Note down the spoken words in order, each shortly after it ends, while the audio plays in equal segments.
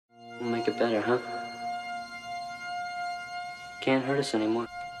make it better, huh? Can't hurt us anymore.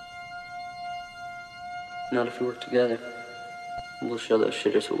 Not if we work together. We'll show those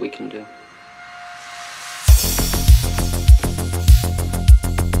shitters what we can do.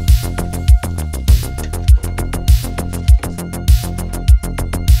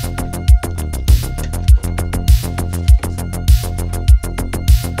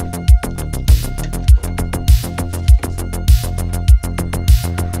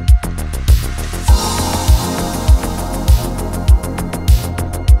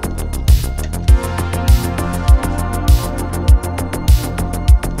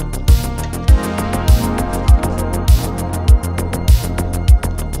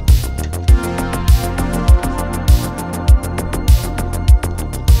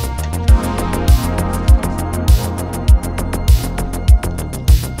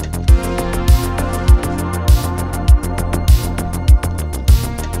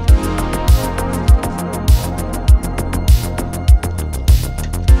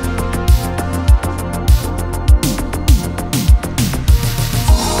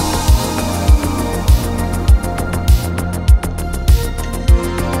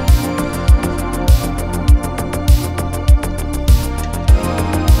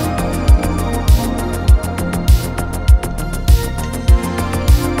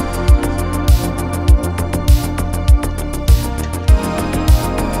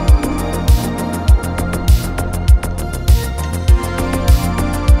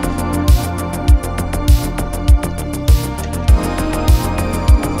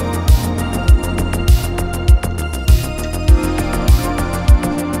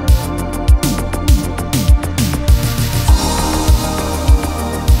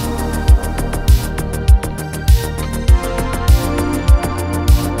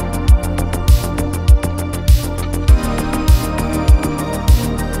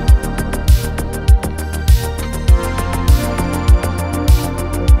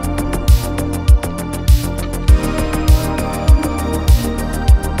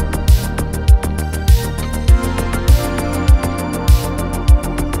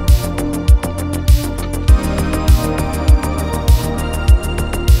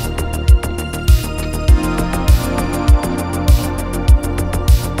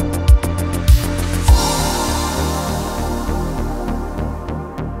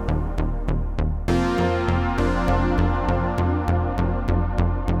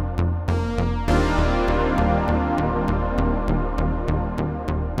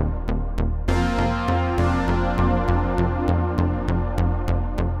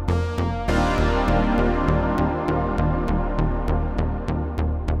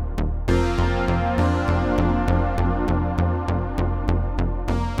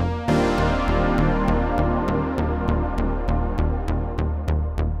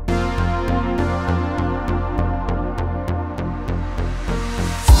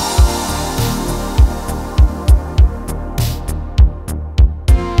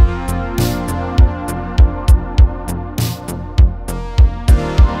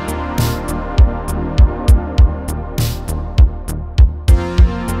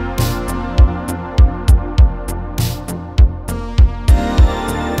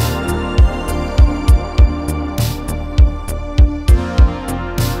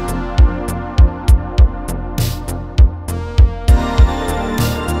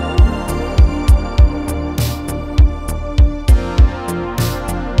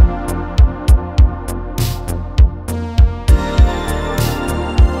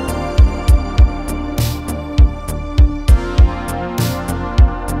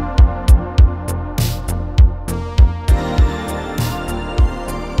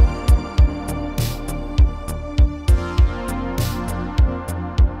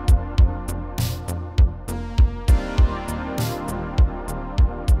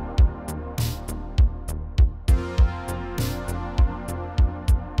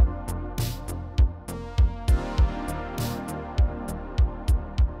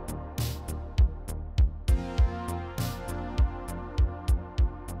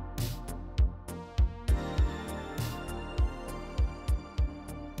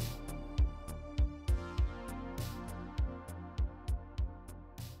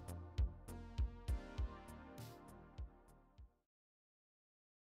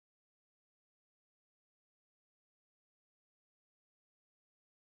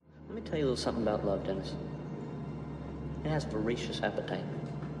 Let me tell you a little something about love, Dennis. It has voracious appetite.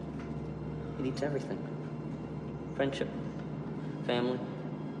 It eats everything. Friendship, family.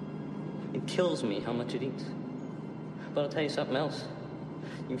 It kills me how much it eats. But I'll tell you something else.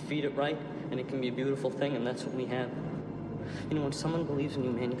 You feed it right, and it can be a beautiful thing, and that's what we have. You know, when someone believes in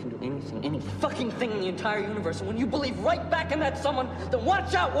you, man, you can do anything, any fucking thing in the entire universe. And when you believe right back in that someone, then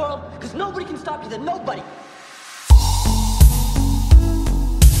watch out, world, because nobody can stop you, then nobody.